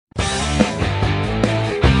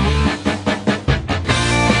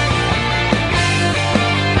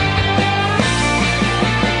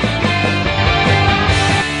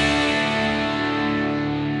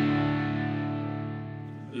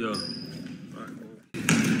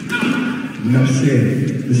Enuff Said.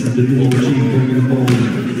 This is the new OG bringing the ball.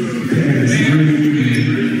 Pass,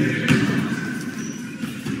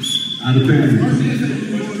 out of bounds.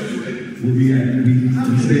 Where we at? We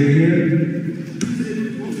stay here?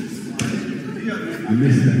 I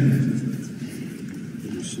missed that.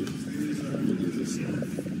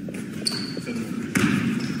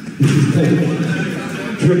 This is cold.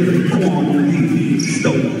 Dripping, corn,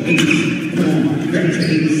 stove, ace, corn, back to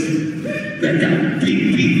ace. Back out,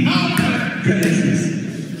 beat. Passes.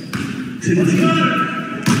 To the team.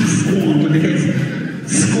 Scorn with the heads.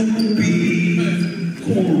 Scooby,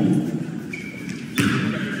 corn.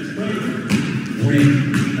 Ring.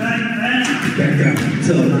 Back out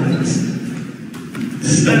to the lines.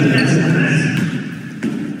 Stone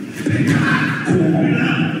back out. Corn.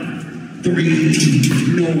 3,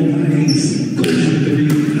 no ace. Go to 3.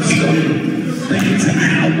 Stone. Back to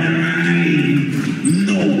outline.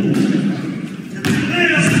 No.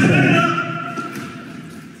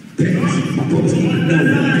 My brother's keeping no.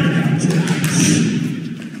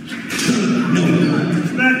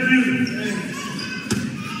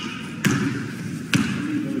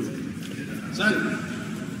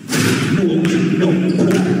 No,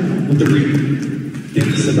 with the ring. Then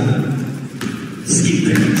survive. Skip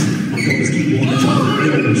that. My brother's keeping on the top.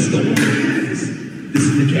 No, stone. This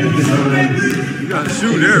is the captain. You gotta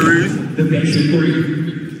shoot there, Reed. The veteran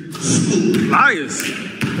 3. Scoop. Liars.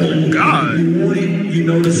 Oh, God. You want it, you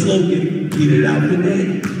know the slogan. Get it out the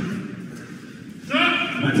net.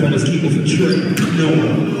 My brother's keeper for Trey. No.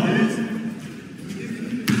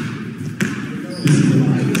 This is the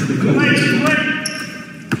line. This is the coach.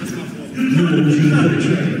 No OG for the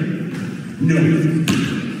Trey. No.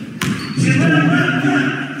 This is the line.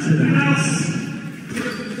 To the house.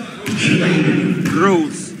 Trey.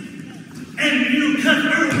 Gross. And you cut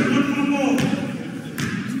early. Look for the ball.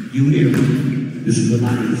 You hear me? This is the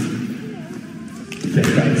life.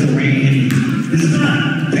 Back to Randy. This is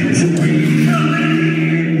back to Randy.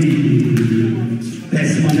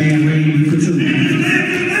 That's my man Randy for 2.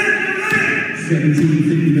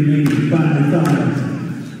 1750 to maybe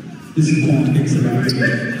 5. This is Quan Dixon right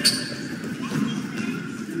here.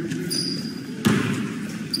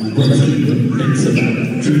 My brother's keeper, thanks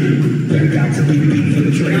about 2. Back out to BB for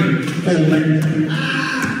the trade. Hold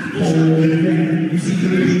that. You see the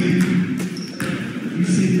BB? You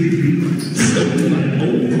see me stolen my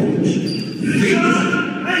old coach.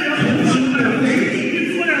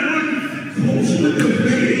 Coach with the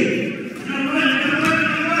baby.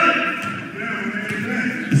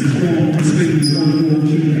 This is wrong. I'm spinning one more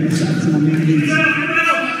key. Shout to my man.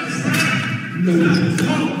 No.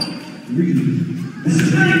 Read. This is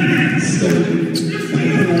me. Stolen.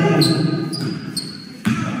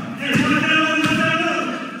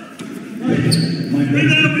 My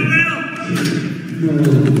brother. No.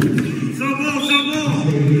 So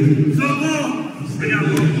ball.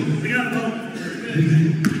 We got ball.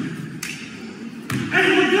 Hey,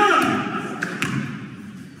 what's up?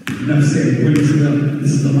 Enuff Said, brings it up.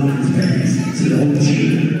 This is the Lions pass to the OG.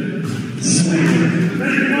 Swing.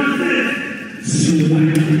 Swing.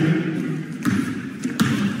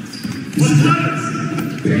 What's up?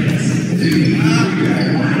 Pass.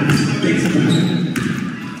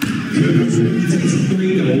 Takes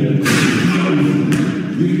 3 though.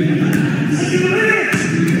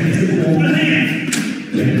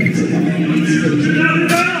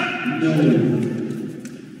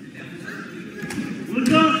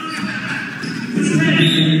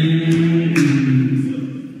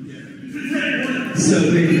 So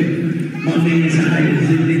my man's high is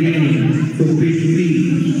in the game for Big B.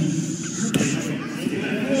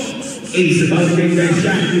 Ace about to make that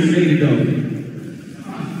shot 3 minutes ago.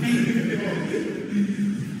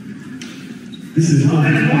 This is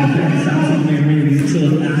hard. Pass out on there, maybe until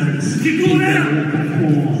the Lions. Keep going out.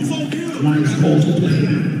 Lions calls to play.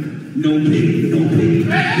 No pig.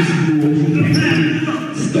 This is the rule.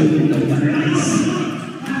 Stolen nobody ice.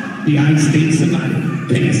 The ice thinks about it.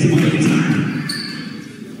 Pass to my time.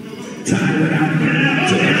 Time without him.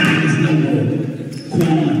 So there is no more.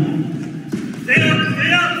 Quan. Stay up.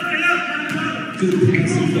 Good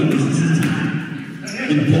passing fellas. This is time.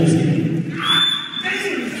 In the post game.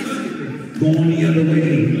 Going the other way.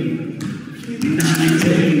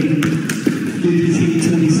 9-10.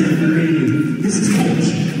 15-27 rated. This is coach.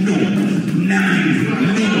 No. 9.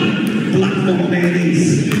 Middle. Block for man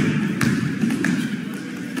ace.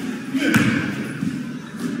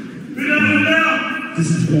 This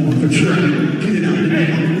is going for Trey. Get it out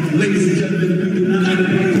there. Ladies and gentlemen, we do not have to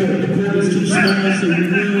play court. The court is too small, so we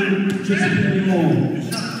will just play on.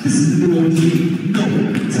 This is the new OG. No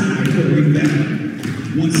time for the rebound.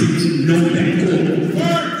 Once again, no backcourt.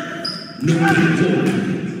 No control.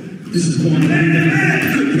 This is going back down.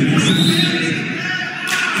 Good passing.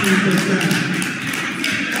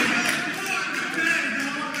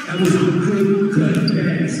 That was a good cut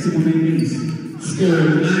pass to my mates.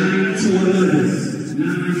 Score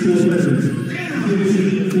 9-11.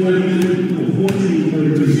 9-11.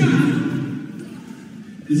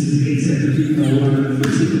 14-43. This is 8-17.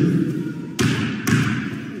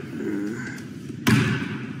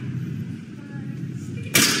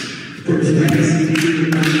 First pass.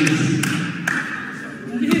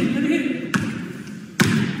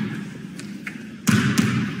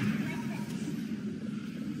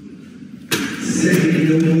 Second,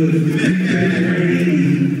 no good.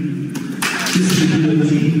 This is the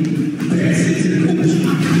OG. Pass it to the coach.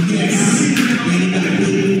 Yes.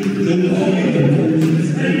 Anybody? No ball.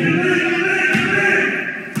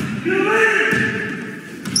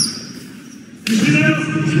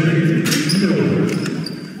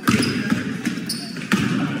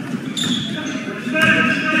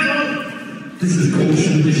 This is coach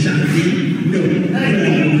from the shot. No.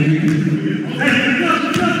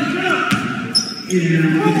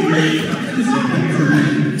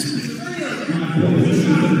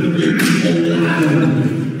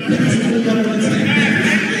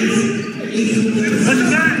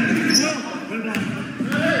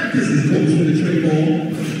 This is coach for the trade ball.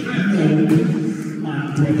 No. My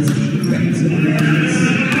brothers keep back to the hands.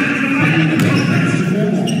 That's the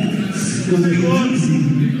ball. It's going to be easy.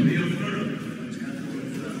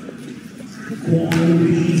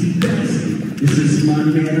 Quality's best. This is my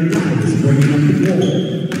man alive. Bringing up the ball.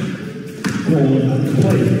 Calling out the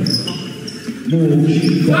play. No,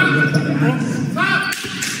 she's going up the ice.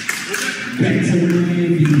 Back to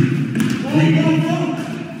Randy.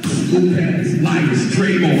 School pass. Lights.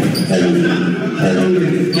 Trade ball. Hold on. Hold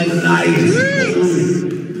it. Elias. Hold it.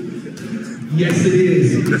 Yes, it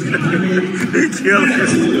is. I mean, He killed it.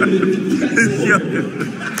 He killed it.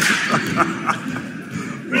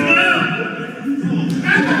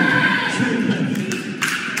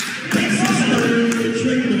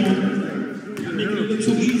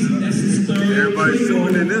 Everybody's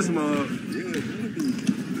showing in this mug.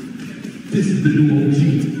 This is the new OG.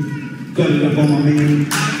 Got it up on my man.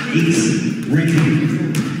 East. Randy.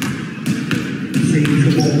 Taking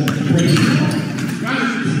the ball. Pressure.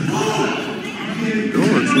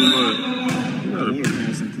 Doing too much.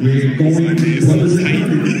 We're going to Brothers of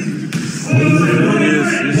Kemet.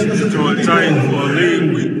 This is joint tight for a league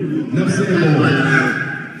week. Enuff Said.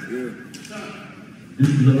 This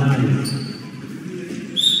is the Lions.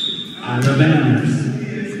 Out of bounds.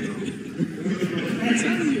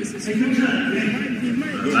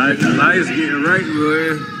 Elias getting right,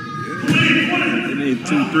 boy. They need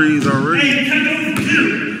 2 threes already.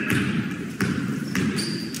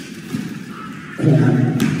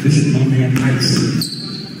 This is my man Ice.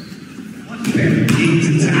 Better get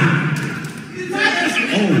to Ty.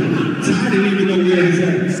 Oh, Ty didn't even know where he's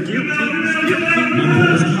at. Skip.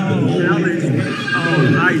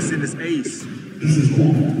 Oh, Ice in his ace. This is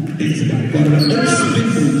Quan. It's about to spin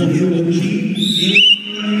from your OG.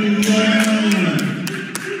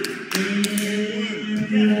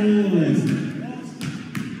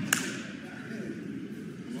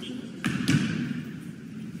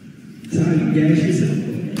 Ty, you gas yourself.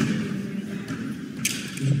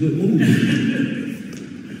 It's a good move.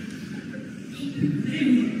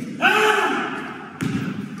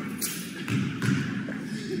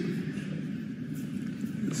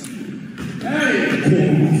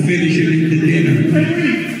 Finishing the dinner.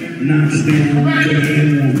 Not standing on the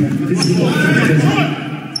hand. This is what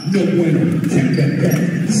no bueno. Take that back.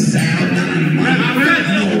 Sound Mike.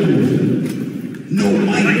 No,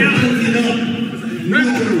 Mike. Put it up. No.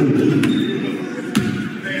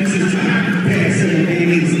 This is time to pass it.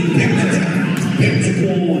 Back to time. Back to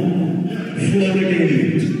Quan. Floating in.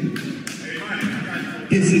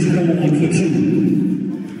 This is Quan for 2.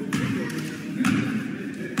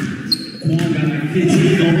 Quan got like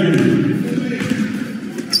 15 already.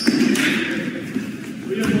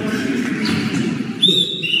 Look.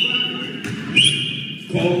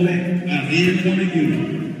 Call that. I'm in one of you.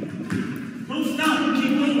 Don't stop.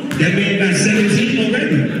 Keep going. That man got 17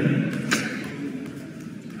 already.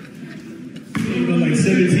 He got like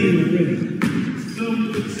 17 already.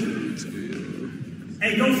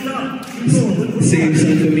 Hey, don't stop. Keep going. Same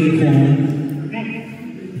something for me, Quan.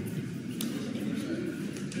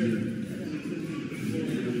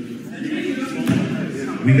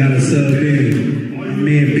 We got a sub in. My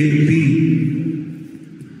man Big B.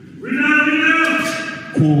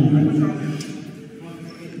 Quan.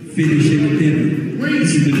 Finishing the dinner.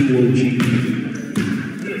 This is the new OG.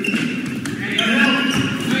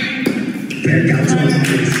 back out to our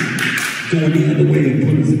lives. Going the other way,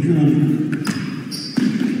 brothers of Kemet.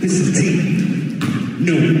 This is team.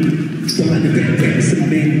 No. Behind the backpack, some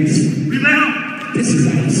bands. This is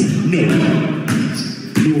us. No.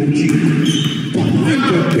 No G. Behind the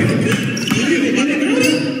back.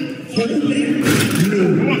 Hold it. No.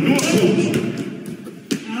 Coach.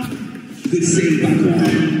 Good save by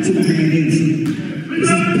Quan to my man Ace. This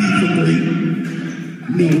is beat for 3.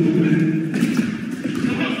 No.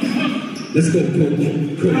 Let's go, Coach.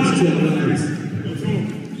 Coach, 12 hours.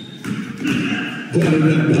 Got it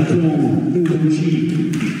up by Quan. No OG.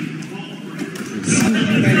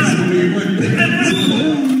 Run back. No.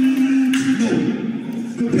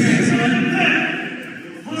 Good pass, Hunt.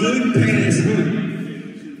 Good pass, Hunt.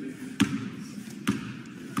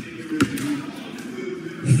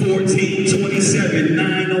 14-27,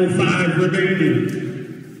 9:05 remaining.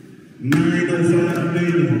 9:05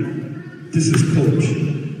 remaining. This is Coach.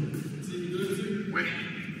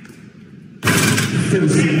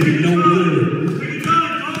 First one, no good.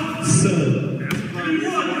 Sub.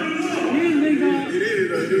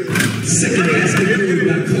 Second basket good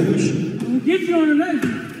by Coach. Get you on the leg.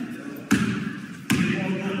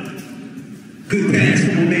 Good pass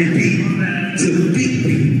from my man B to Big B.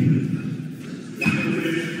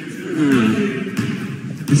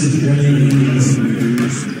 This is Rain.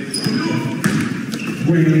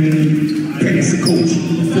 Pass the Coach.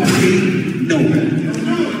 14. No.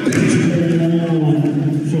 That's on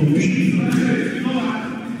from B.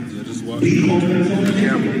 B on the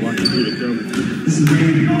camera. This is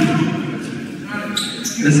Rain.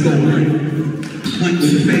 Let's go, Hunt. Hunt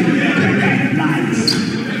with the fake. Nice.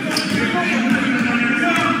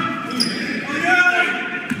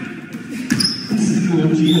 This is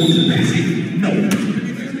UOG. Holds the basket. No.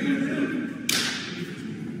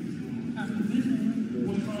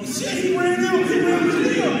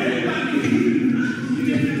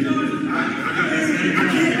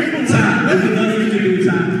 Time. There's nothing you can do,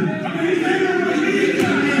 time.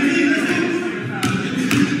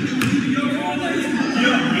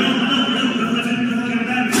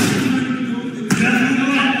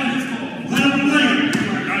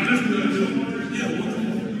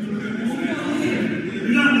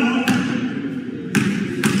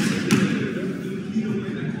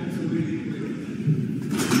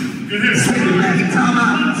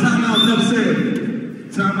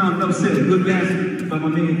 Enuff Said. Good basket by my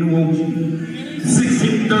man New OG.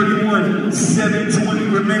 16-31, 7:20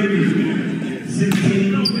 remaining.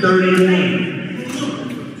 16-31.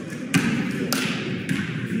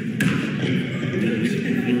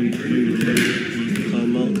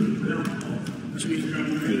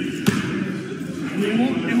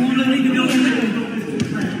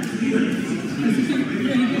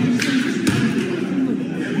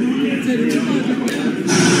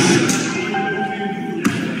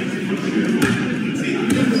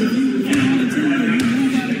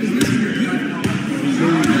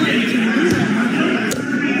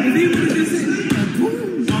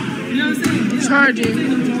 Charging.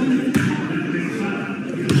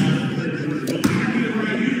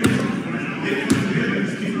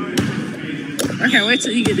 I can't wait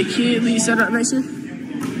till you get the kid league set up next year.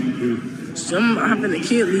 So I'm having the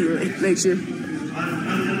kid league next year.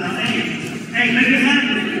 Hey, make it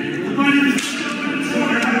happen.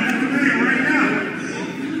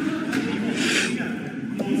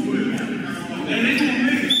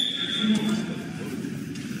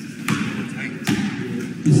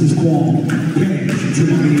 This is Quan. Pass to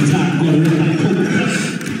my man top. Go to my coach.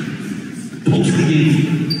 Post again.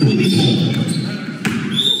 Bully ball.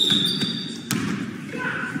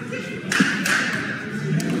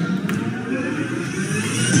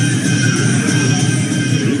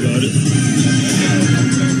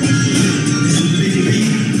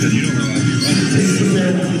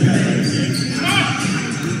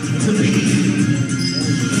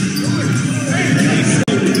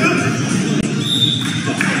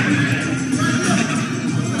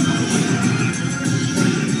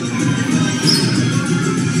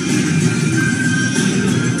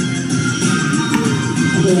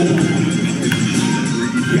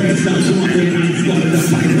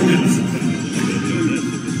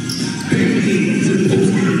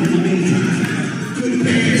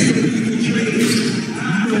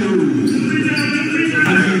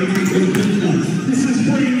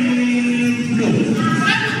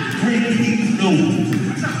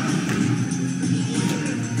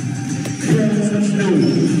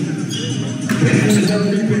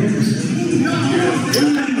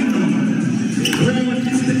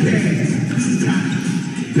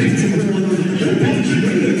 Back to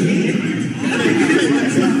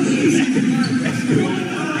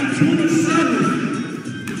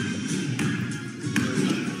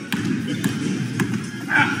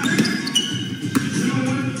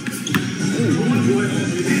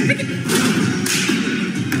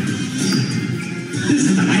This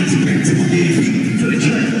is the ice pack to my man. To the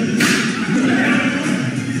track.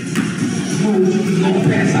 Move, go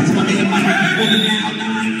pass out to my man. Mike, on the now, 9,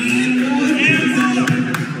 man.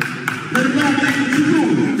 Let it go back to you.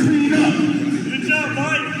 Clean up. Good job,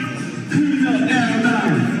 Mike. Clean up, now,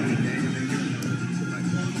 9.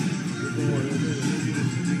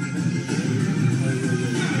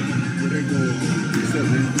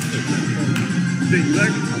 Big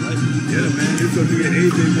leg. Yeah, man. It's going to be an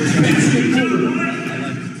AJ.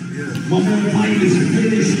 My man Mike is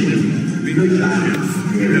finishing. Good job.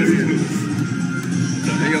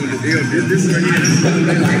 This right here.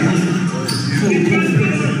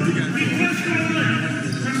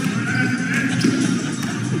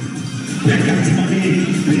 Back out to my man.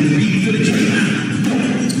 Read for the train.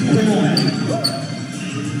 Come on.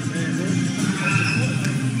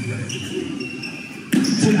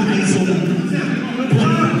 To the ice on the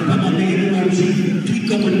by my man Rosie. Keep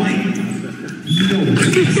going, Mike. You know,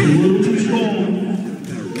 it's a little too strong.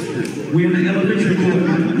 We're in the elementary court.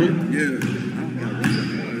 Yeah.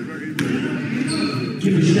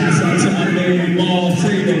 Give a shout out to my man Ball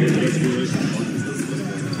Freedom.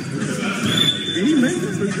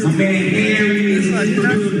 My man Harry is in the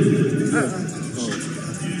building.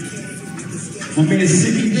 My man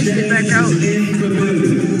Sicky James is in the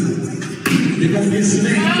building. They're gonna get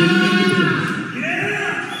smacked.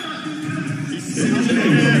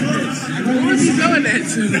 Where's he going at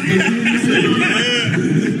to?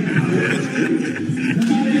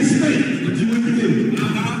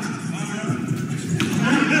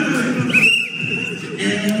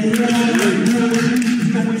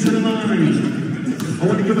 Going to the line. I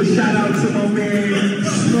want to give a shout out to my man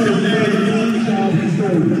Snow.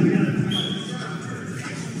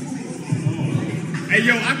 Hey,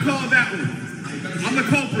 yo, I called that one. I'm the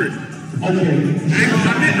culprit. Okay.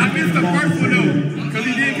 I missed the first one, though, because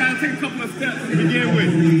he did kind of take a couple of steps to begin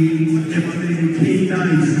with.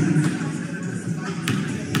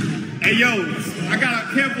 Hey, yo, I got a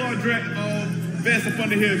Kevlar vest up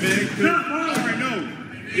under here, man. I already know.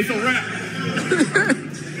 It's a wrap.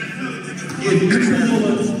 If you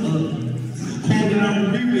call down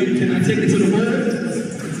remake, can I take it to the word?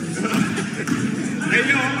 Hey,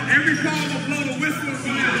 yo, every call will blow the whistle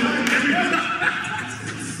for every call.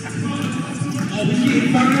 Oh, we getting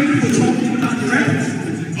fined for talking about the rap?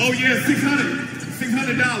 Oh, yeah, $600.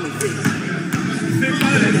 $600.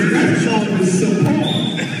 That song is so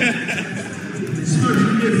hard. Sir,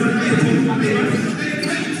 you get fined for talking about the rap?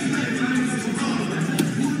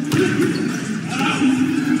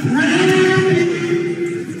 Randy!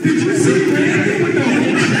 Did you see Randy with the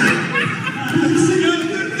whole shot?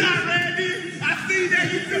 Good shot, Randy. I see that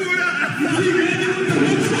you threw it up. You see Randy with the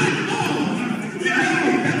whole shot? Oh! Yeah,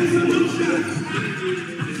 that was a little shot.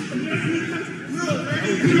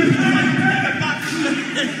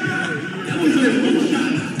 That was a little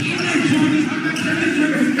shot. Hey,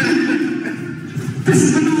 Johnny. This is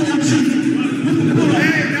the new OG.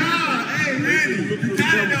 Hey, Randy. You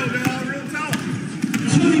got it, though, dog. Real talk.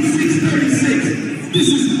 26-36. This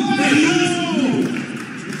is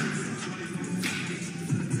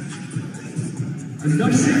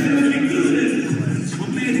Enuff Said.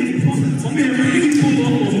 My man Randy pulled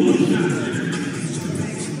off a little shot.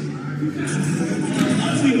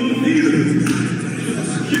 I see a little nigga.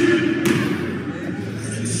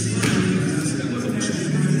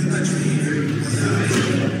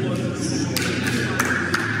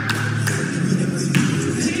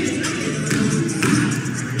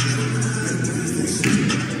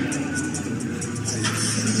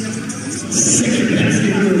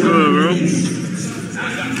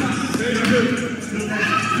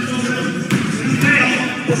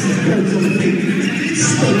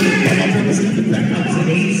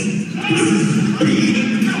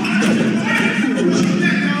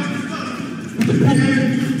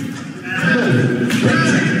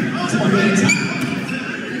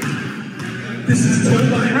 This is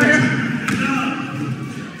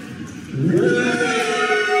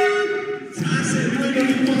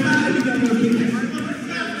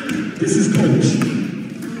This is Coach.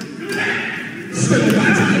 Spoken by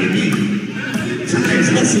Ty and me. Ty is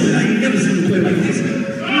hustling. I ain't never seen him play like this.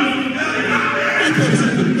 I thought this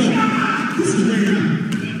was no. This is Randy.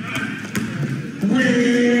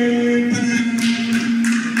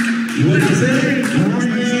 What I said?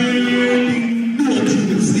 Randy. You want you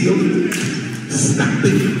to steal? Stop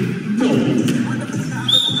it. No.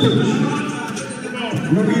 Coach.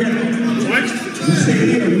 Where we at? What? We stay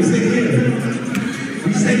here. We stay here.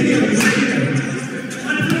 We stay here. We stay here.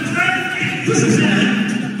 This is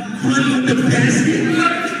Hunt the basket.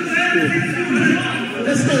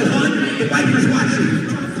 Let's go, Hunt. The Vipers watching.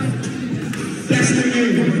 That's the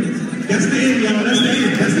end. That's the end, y'all. That's the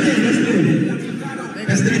end. That's the end. That's the end.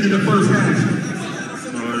 That's the end of the first half.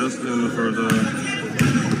 Alright, that's the end of the first half.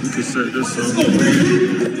 You can set this up. Let's go,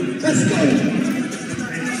 baby. Let's go.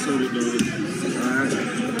 Set it down.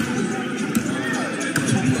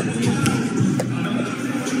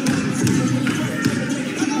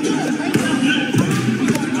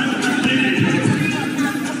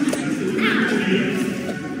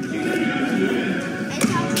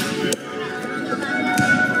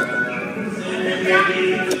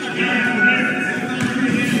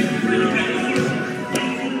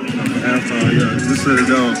 Alright. Just set it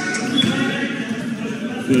down.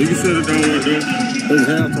 Yeah, you can set it down right there. It's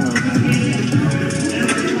halftime.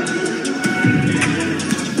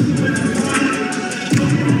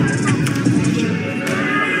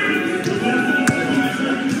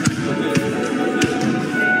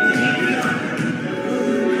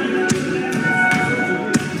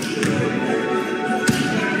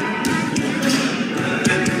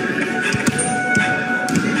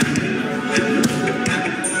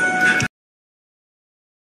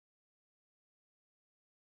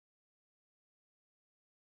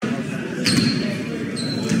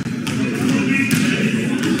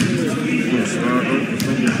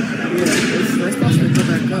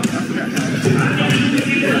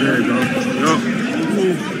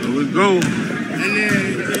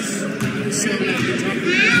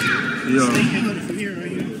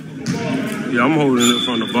 Yeah, I'm holding it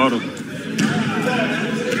from the bottom. I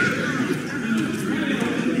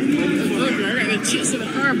got the chips in the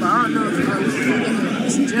car, but I don't know if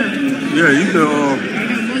it's a gym. Yeah, you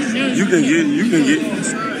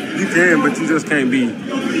can, but you just can't be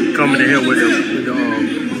coming in here with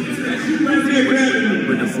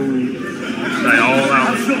the food like all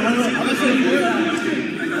out.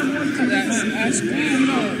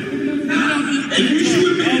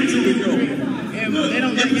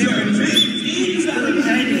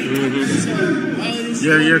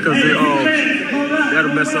 Yeah, because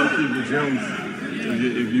that'll mess up people's gyms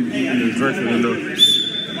if you drinking enough.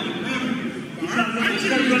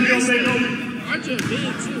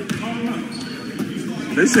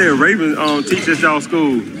 They say Raven teach at y'all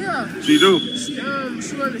school. Yeah. She do?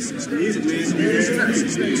 She went to 6th grade. She's not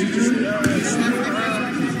 6th grade. She just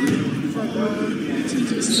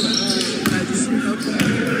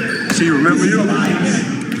She remember you?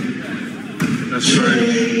 That's right.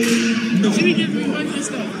 She be giving me money and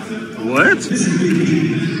stuff. What?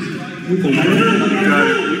 You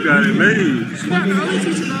got it made. She's not the only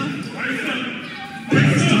teacher though.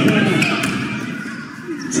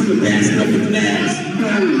 To the last couple of last.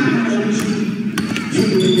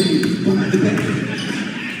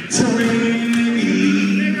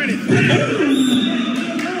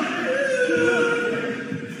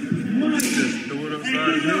 Just throw it upside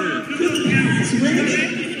his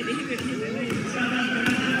head.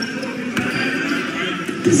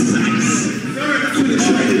 This is ice.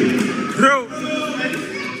 Throw. I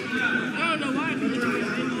don't know why.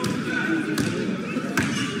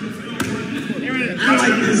 I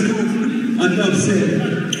like this move. Enuff Said.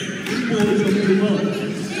 Boys don't give up.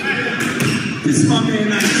 This is my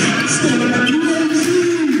man Ice. Stolen out new OG.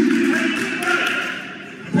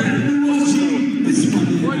 Brand new OG. This is my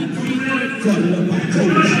man. Caught it up by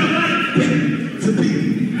coach. Back to be.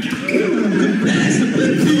 Good pass to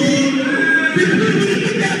Big P. Big P, where you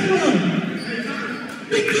get that from?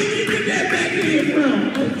 Big P, where you get that back here from?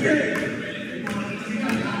 Okay.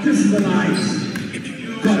 This is the Ice.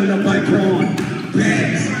 Caught it up by Braun.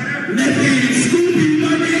 Bags. Left hand, Scooby,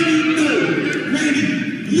 my man, no. Ready?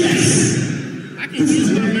 Yes. I can use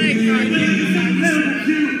my leg card.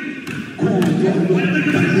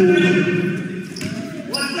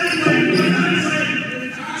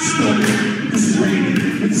 This is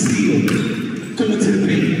Randy with Steel. Going to the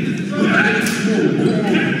paint.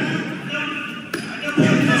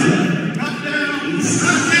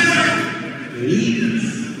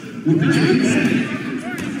 With the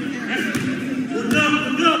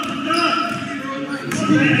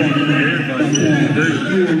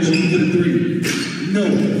no.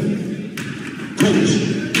 Coach.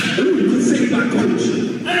 Ooh, good save by Coach.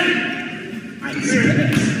 Ice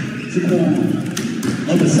pass to Braun.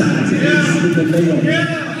 Other side to Ace with the layup.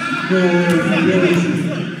 No.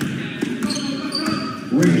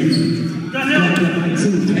 Randy. By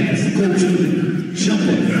two. Pass to Coach with it.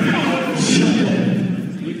 Jumper.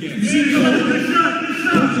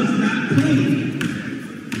 Coach is not playing.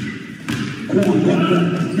 Quan,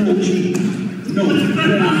 no key. No,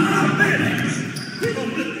 Quan, pass.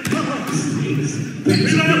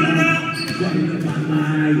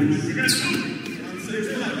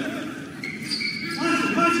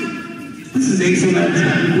 This is Snakes on that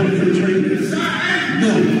time, you work for the traders?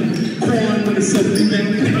 No. Corn with a supplement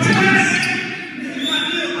pectines.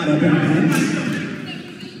 Out of that house.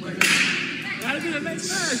 Gotta be the next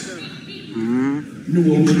size, though. New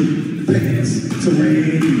OG, pants to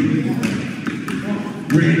rain.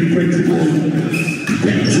 Rain breaks the wall.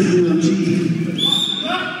 Back to New OG.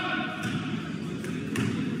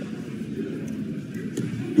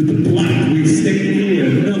 With the block, we stay here.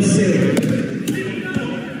 Enuff Said.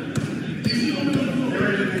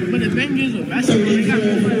 But the thing is, that's what they got for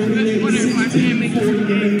the fifth quarter. If I can't make it to the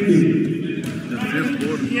game.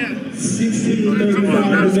 Yeah. 16 I'm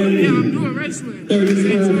doing wrestling. 34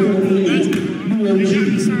 They got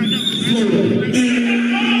me signed up for wrestling.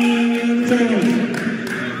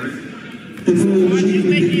 So I just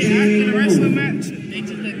make it after the wrestling match. They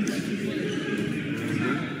just let me go.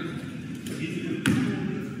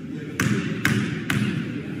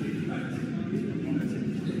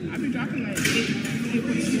 I be dropping like 8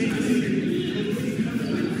 weeks straight.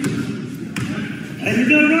 Hey, you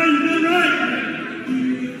done right, you done right.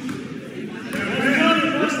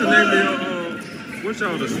 What's the name of your, what's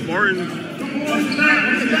y'all, the Spartans?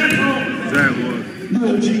 That one.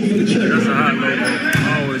 That's a hot logo. I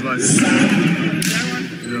always like it.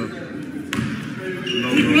 Yeah.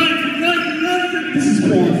 Logo. This is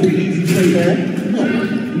corn for easy play ball. No,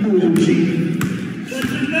 New OG. This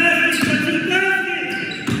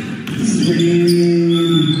is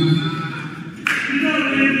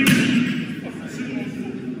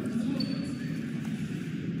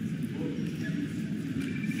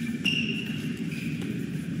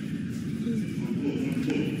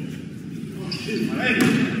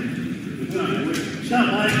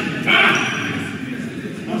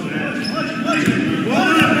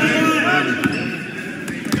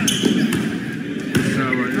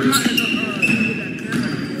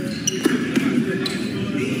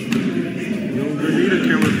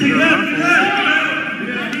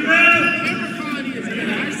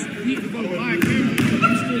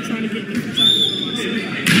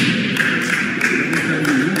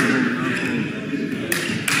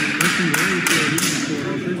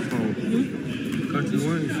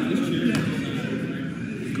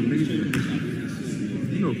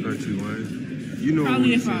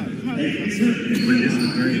Probably if I but this is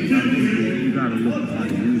great. You gotta look at how to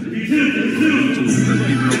use it. Because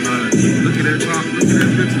people don't know how to look at that top, look at that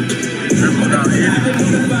picture. That's without editing.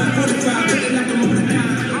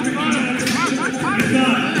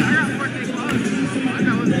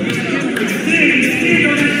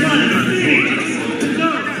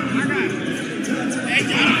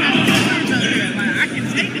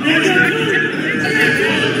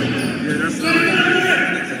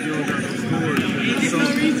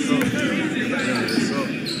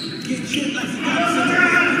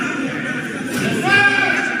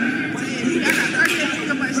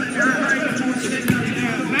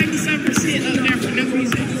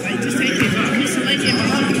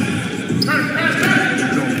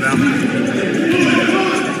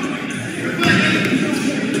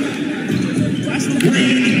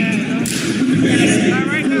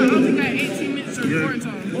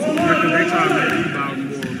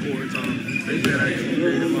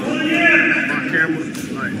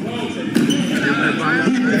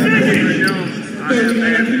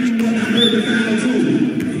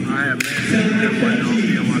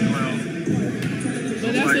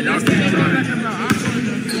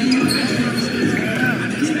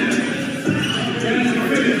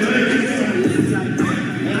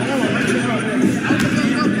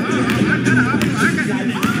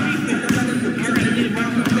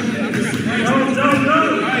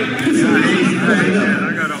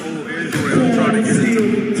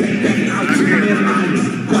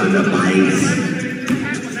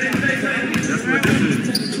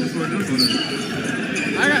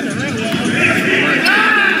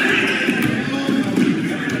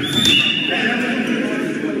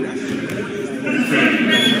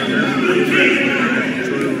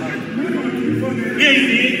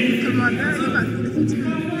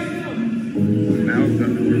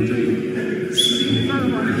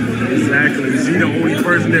 Exactly. Is he the only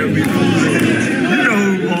person that would be fooling? You know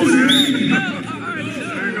who Paul is. Ain't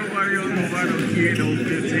nobody else nobody no kid no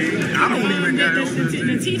 15. I don't even got no 15.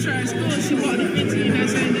 The teacher at school, she bought the 15.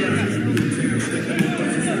 That's how they got school.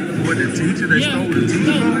 What, the teacher? They stole the teacher?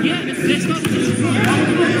 No, yeah, they stole the teacher.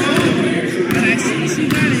 She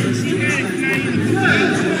got it. She got it.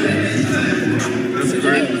 That's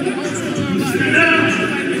great.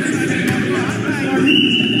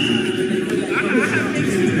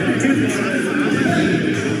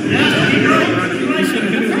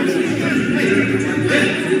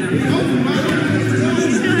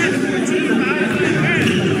 Still had 14, but I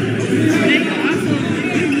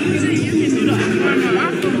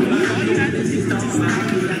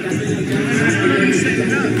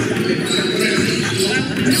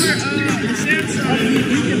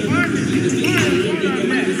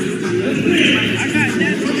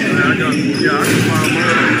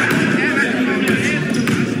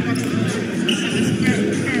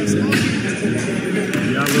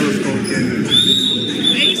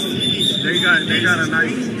They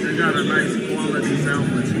got a nice quality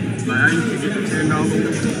sandwich. Like I used to get the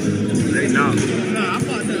 $10. They not. No, I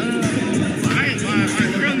bought the our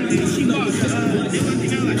girl, she bought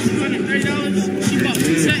like $230. She bought 2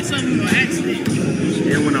 sets of them on accident.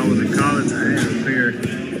 Yeah, when I was in college, I had a pair.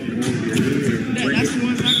 That's the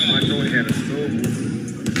ones I got. My joint had a soul.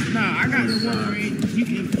 Nah, I got the one where you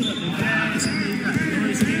can put up the gas and then you got the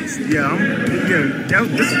noise canceling.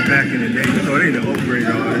 This is back in the day, so it ain't an upgrade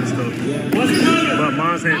all that stuff. But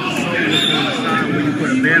mine's had the soul on the side where you put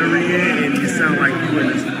a battery in and it sound like you in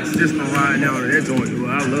the system riding down that joint.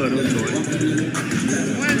 Well, I love those joints. The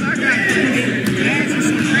ones I got, the gas is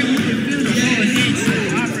so great you can feel the whole head still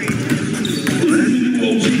operating.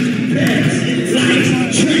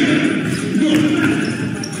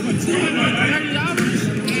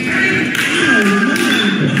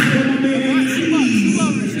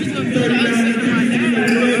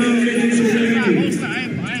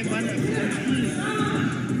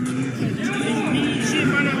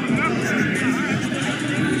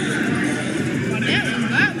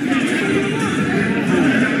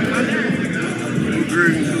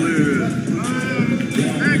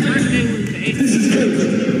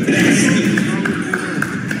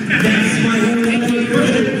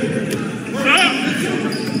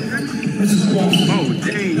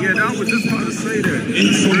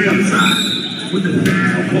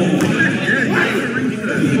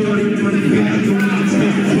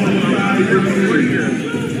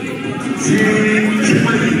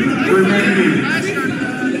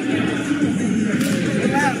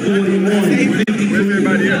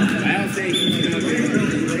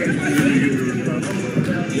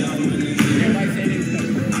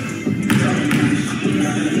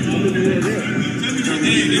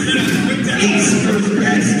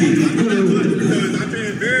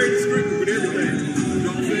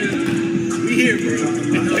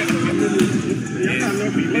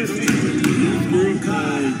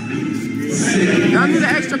 Y'all need an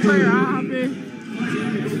extra player, I'll hop in.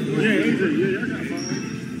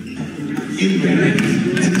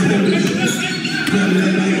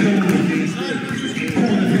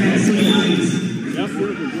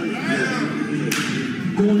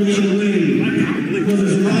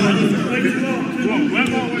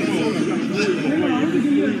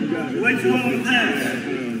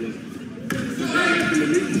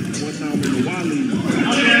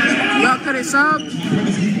 Y'all cut it sub? Nah,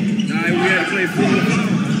 we had to play full.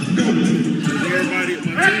 Everybody,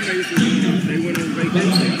 my teammates, they went on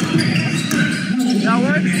vacation. Y'all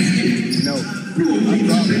what? No. I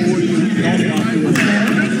dropped 40.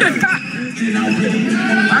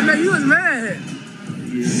 I know you was mad.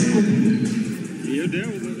 Yeah, that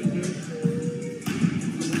was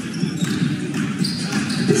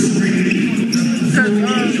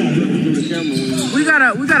we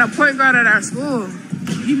got a point guard at our school.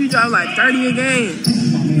 He be dropping like 30 a game.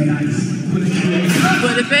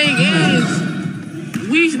 But the thing is,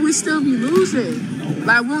 we still be losing.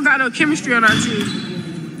 Like we don't got no chemistry on our team.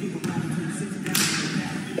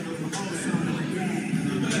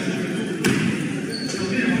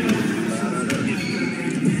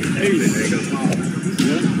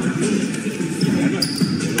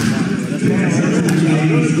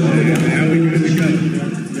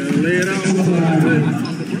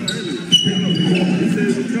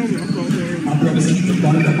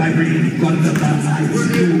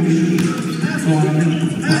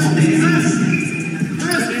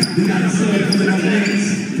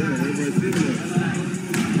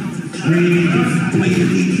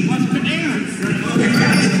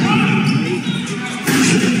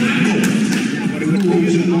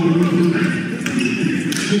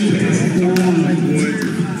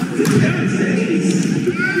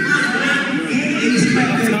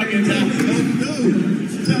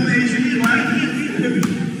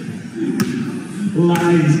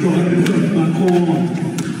 Lies going to put my corn.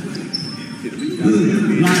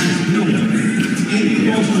 Lies, no. Ain't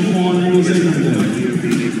cross the corn, I was able to.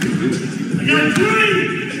 I got 3!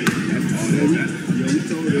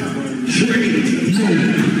 Trade, no.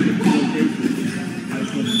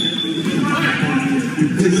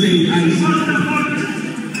 This ain't ice.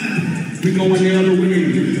 We going the other way.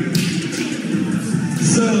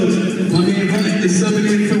 So, my man Hunt is subbing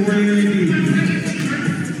in for RALEIGH.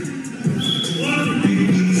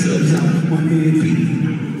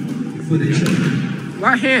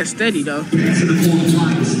 My hand's steady though. Cash out.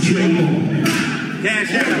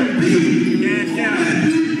 Cash out.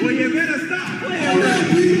 Well, you better stop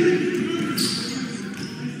playing.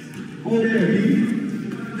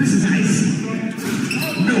 This is ice.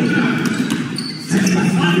 No. Test my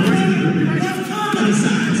father. Other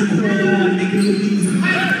side to the wall, nigga.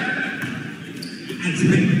 Ice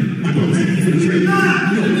man. My brother's ready for the trade. No.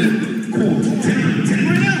 Call. Tap.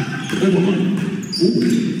 Over money. Ooh.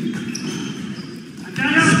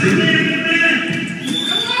 Spin.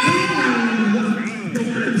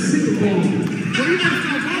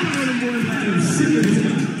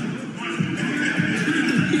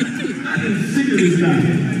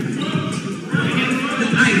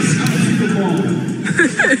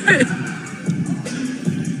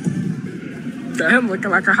 Damn, looking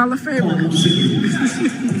like a Hall of Famer.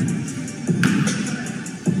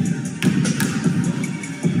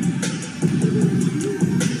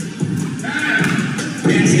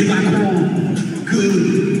 Good.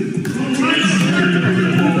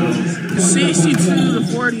 62 to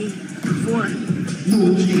 44.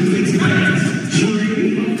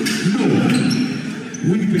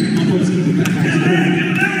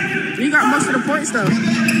 You got most of the points though.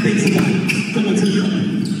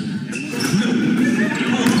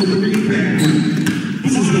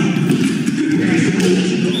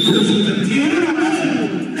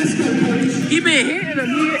 He been hitting them.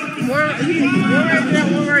 One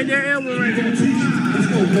right there, and one right there.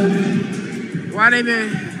 Why they been?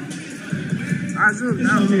 I zoomed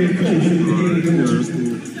out. 47,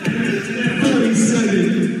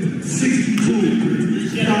 62,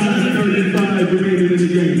 5:35 remaining in the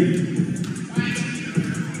game.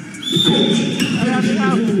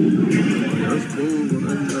 That's cool.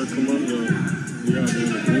 Come on,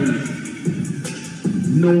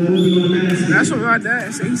 no moving on the mask. That's what my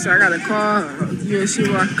dad said. He said I got a call. You and see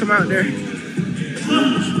where I can come out there.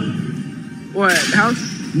 What? The house?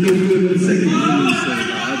 No good on the second.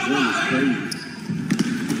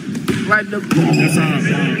 Like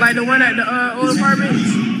the one at the old apartments?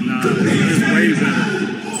 Nah, it's way better.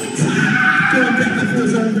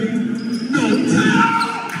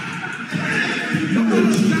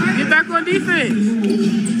 Get back on defense.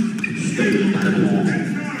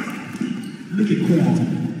 Look at Quan.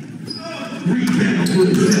 Rebound for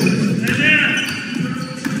himself.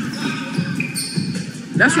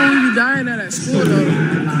 That's when we be dying at school though.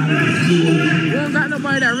 We don't got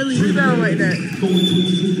nobody that really rebound like that.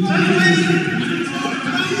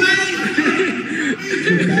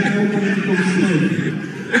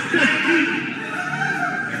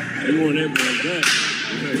 You want that like that?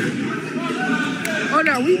 Oh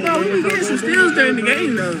no, we be getting some steals during the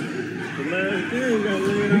game though. The last game got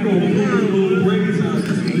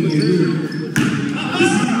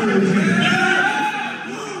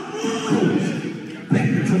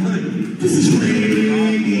This is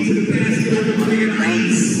ready to the basket of the money and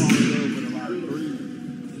ice.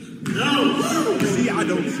 No. See, I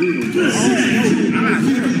don't shoot them.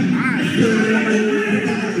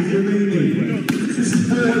 This is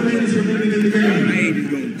 4 minutes remaining in the game. I ain't just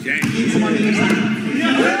gonna jack.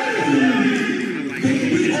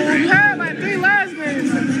 We had like 3 last games.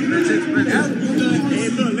 Hey,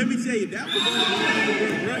 look, let me tell you, that was the only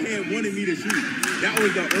one Bruh had wanted me to shoot. That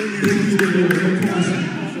was the only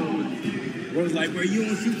reason. Bro was like, bro, you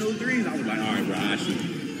don't shoot no threes? I was like, all right, bro, I shoot.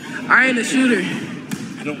 I ain't a shooter.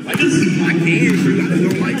 I don't like to shoot. I can shoot. I just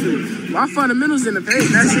don't like to. My fundamentals in the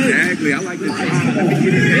paint. That's it. Exactly. I like to drive. Let me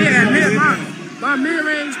get it. Yeah, my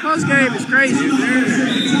mid-range post game is crazy.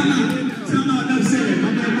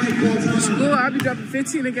 School, I be dropping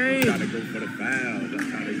 15 a game. Gotta go for the fouls.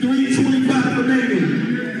 3:25 remaining.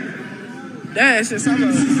 That's just I'm a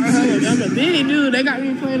big dude. They got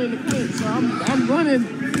me playing in the paint, so I'm running.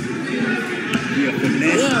 He a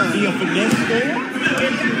finesse scorer?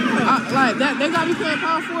 Like that, they got me playing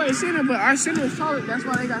power forward and center, but our center is solid. That's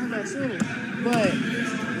why they got him at center. But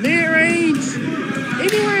mid-range,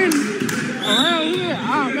 anywhere around here,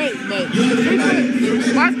 I'll make. But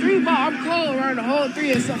my 3 ball, I'm cold around the whole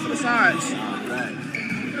 3 except for the sides.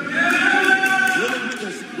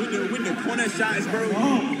 With the corner shots, bro.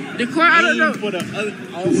 The corner, I don't know.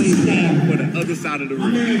 Always aim for the other side of the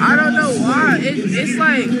room. I don't know why. It's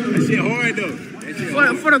like That shit hard though.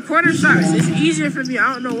 for the corner shots, it's easier for me.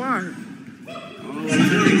 I don't know why.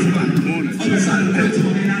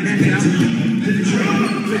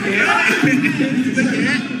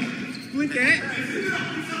 Look at.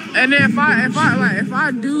 And then if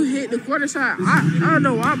I do hit the quarter shot, I don't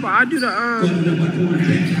know why, but I do the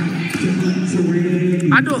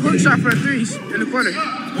I do a hook shot for the 3s in the corner.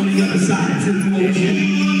 On the other side,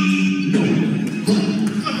 situation. No.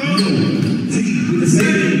 With the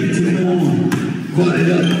same to the arm. Run it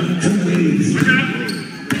up 2 ways.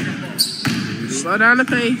 Slow down the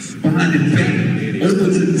pace. Behind the back. Over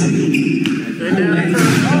to the team. And then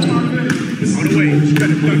On the way, you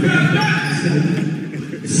better dunk it.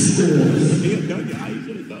 Scores. He dunk it. I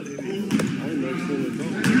should have done it. I don't know if it's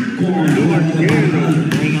Go on, go on. Yeah,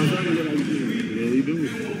 he do.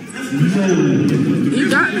 He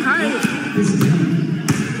got the height.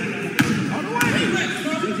 On the way.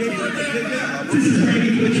 This is ready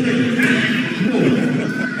for the trick. No.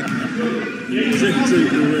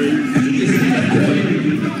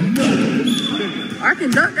 I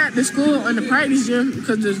can dunk at the school in the practice gym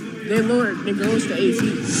because they lowered the goals to 8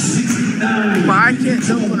 feet. 69. But I can't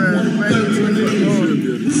dunk on a regular 20-foot goal.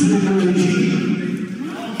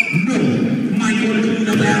 No. Michael doing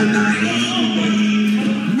about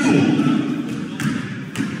 9. No.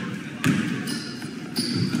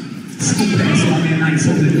 School pass on that nice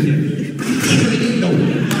over there. No.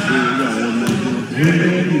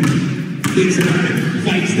 Thinks about it.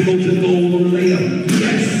 Fights to go to the goal on the layup.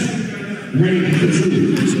 Yes. Ready for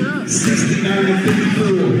 2.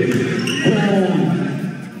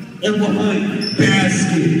 69-54. Overhunt.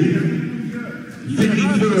 Basket.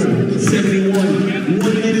 54-71.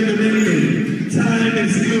 1 minute remaining. Time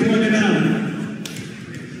is still running out.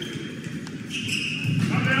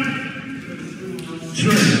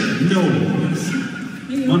 Trent, no.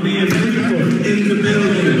 My man Reaper in the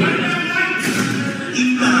building.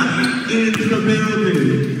 Enoch in the building.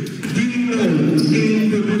 Dino in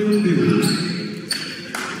the building.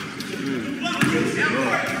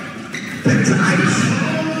 Back to ice.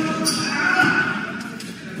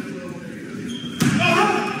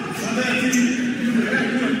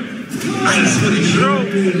 Ice for the show.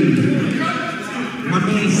 My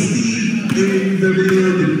man Steve in the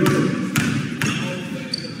building.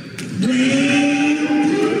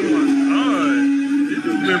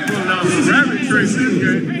 Been pulling out some rabbit tricks this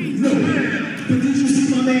game. No, but did you see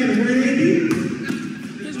my man Randy?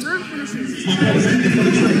 His roof finishes. My boy was looking for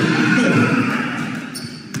the trick.